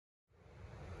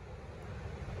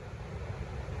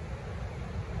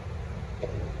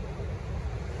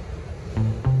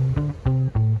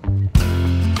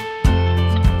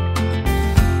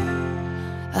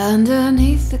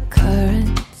Underneath the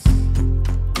currents,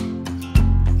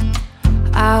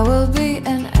 I will be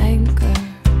an anchor.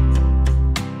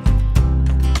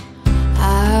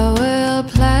 I will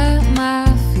plant my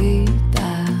feet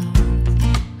down,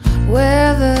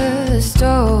 weather the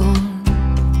storm.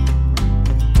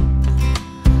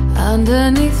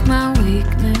 Underneath my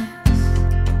weakness,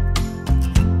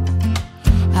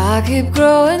 I keep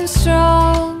growing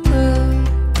stronger.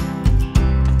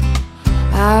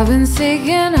 I've been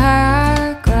seeking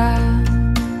higher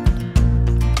ground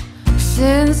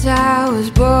since I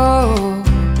was born.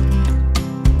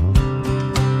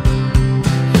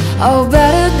 Oh,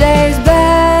 better days,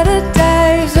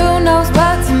 who knows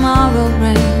what tomorrow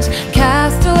brings.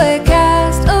 Cast away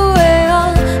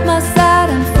all my sad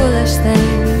and foolish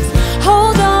things.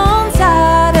 Hold on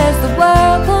tight as the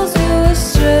world pulls you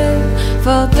astray.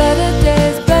 For better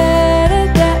days,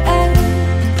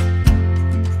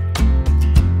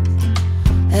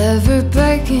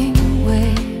 ever-breaking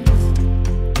waves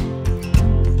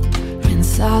in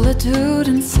solitude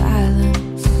and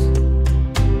silence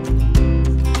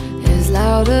is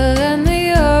louder than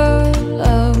the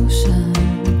ocean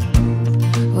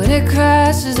when it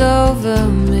crashes over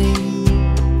me.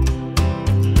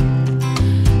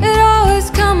 It always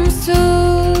comes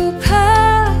to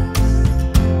pass.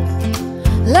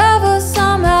 Love will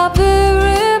somehow be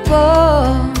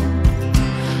reborn.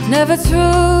 Never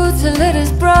true till it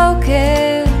is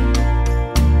broken.